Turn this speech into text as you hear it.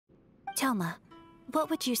Tohma, what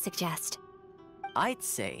would you suggest? I'd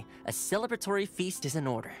say a celebratory feast is in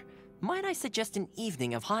order. Might I suggest an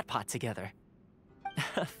evening of hot pot together?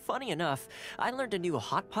 Funny enough, I learned a new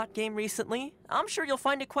hot pot game recently. I'm sure you'll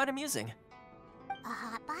find it quite amusing. A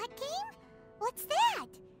hot pot game? What's that?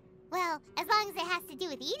 Well, as long as it has to do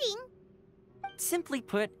with eating. Simply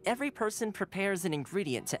put, every person prepares an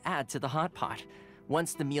ingredient to add to the hot pot.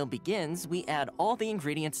 Once the meal begins, we add all the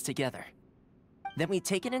ingredients together. Then we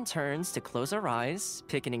take it in turns to close our eyes,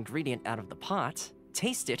 pick an ingredient out of the pot,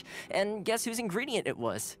 taste it, and guess whose ingredient it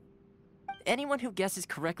was. Anyone who guesses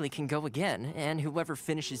correctly can go again, and whoever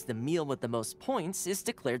finishes the meal with the most points is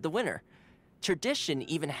declared the winner. Tradition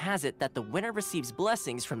even has it that the winner receives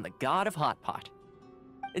blessings from the god of hot pot.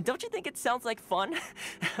 Don't you think it sounds like fun?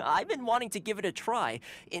 I've been wanting to give it a try.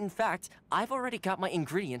 In fact, I've already got my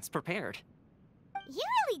ingredients prepared. You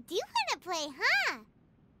really do want to play, huh?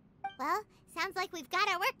 Well, sounds like we've got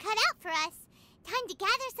our work cut out for us. Time to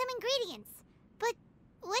gather some ingredients. But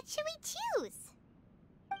what should we choose?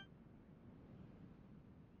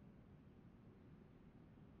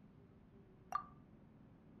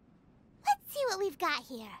 Let's see what we've got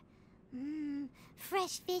here.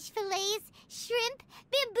 Fresh fish fillets, shrimp,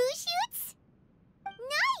 bamboo shoots.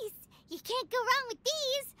 Nice! You can't go wrong with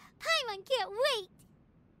these. Paimon can't wait.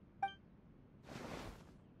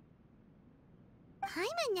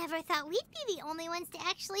 Paimon never thought we'd be the only ones to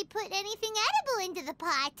actually put anything edible into the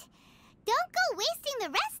pot. Don't go wasting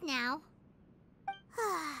the rest now.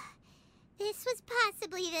 This was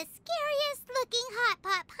possibly the scariest looking hot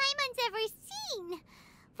pot Paimon's ever seen.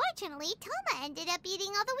 Fortunately, Tohma ended up eating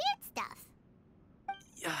all the weird stuff.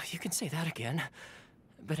 You can say that again.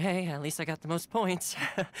 But hey, at least I got the most points.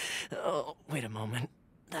 Oh, wait a moment.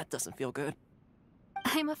 That doesn't feel good.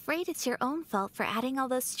 I'm afraid it's your own fault for adding all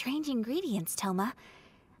those strange ingredients, Tohma.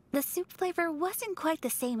 The soup flavor wasn't quite the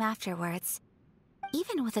same afterwards.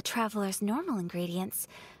 Even with the traveler's normal ingredients,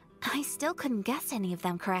 I still couldn't guess any of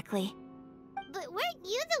them correctly. But weren't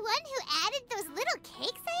you the one who added those little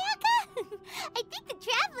cakes, Ayaka? I think the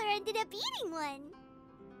traveler ended up eating one.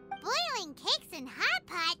 Boiling cakes in hot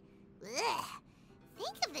pot? Ugh.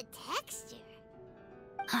 Think of the texture.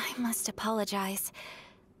 I must apologize.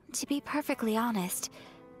 To be perfectly honest,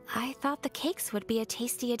 I thought the cakes would be a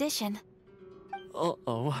tasty addition.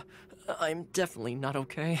 Uh-oh. I'm definitely not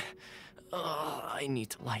okay. I need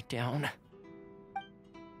to lie down.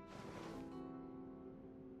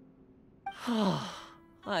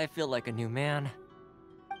 I feel like a new man.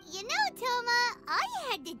 You know, Tohma, all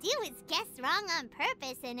you had to do was guess wrong on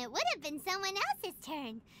purpose and it would have been someone else's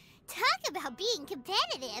turn. Talk about being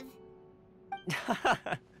competitive.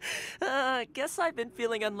 Guess I've been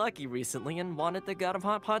feeling unlucky recently and wanted the god of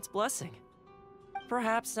hot pot's blessing.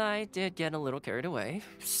 Perhaps I did get a little carried away.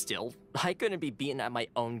 Still, I couldn't be beaten at my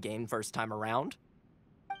own game first time around.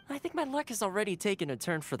 I think my luck has already taken a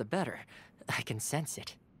turn for the better. I can sense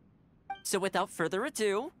it. So without further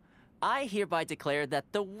ado, I hereby declare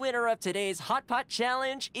that the winner of today's Hot Pot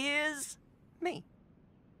Challenge is me.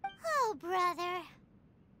 Oh, brother.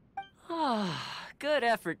 Good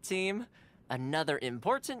effort, team. Another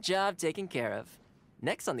important job taken care of.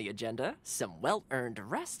 Next on the agenda, some well-earned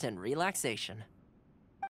rest and relaxation.